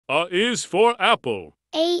A is for apple.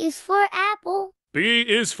 A is for apple. B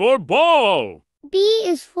is for ball. B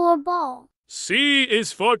is for ball. C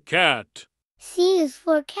is for cat. C is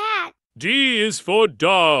for cat. D is for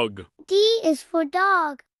dog. D is for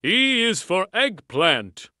dog. E is for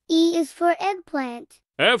eggplant. E is for eggplant.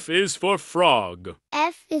 F is for frog.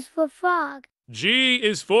 F is for frog. G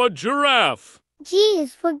is for giraffe. G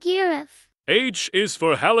is for giraffe. H is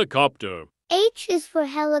for helicopter. H is for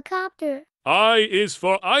helicopter. I is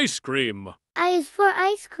for ice cream. I is for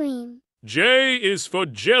ice cream. J is for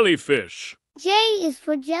jellyfish. J is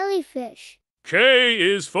for jellyfish. K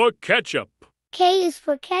is for ketchup. K is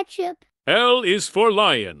for ketchup. L is for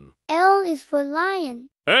lion. L is for lion.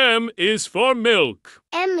 M is for milk.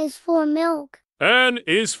 M is for milk. N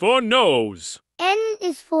is for nose. N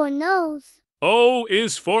is for nose. O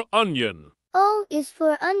is for onion. O is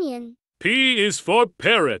for onion. P is for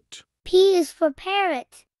parrot. P is for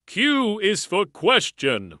parrot. Q is for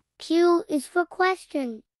question. Q is for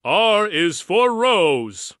question. R is for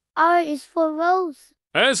rose. R is for rose.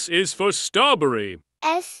 S is for strawberry.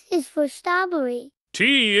 S is for strawberry.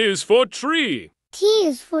 T is for tree. T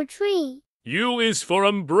is for tree. U is for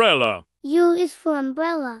umbrella. U is for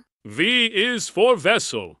umbrella. V is for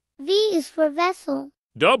vessel. V is for vessel.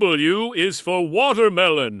 W is for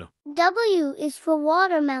watermelon. W is for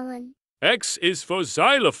watermelon. X is for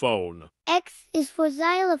xylophone. X is for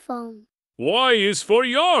xylophone. Y is for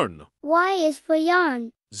yarn. Y is for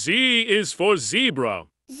yarn. Z is for zebra.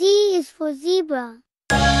 Z is for zebra.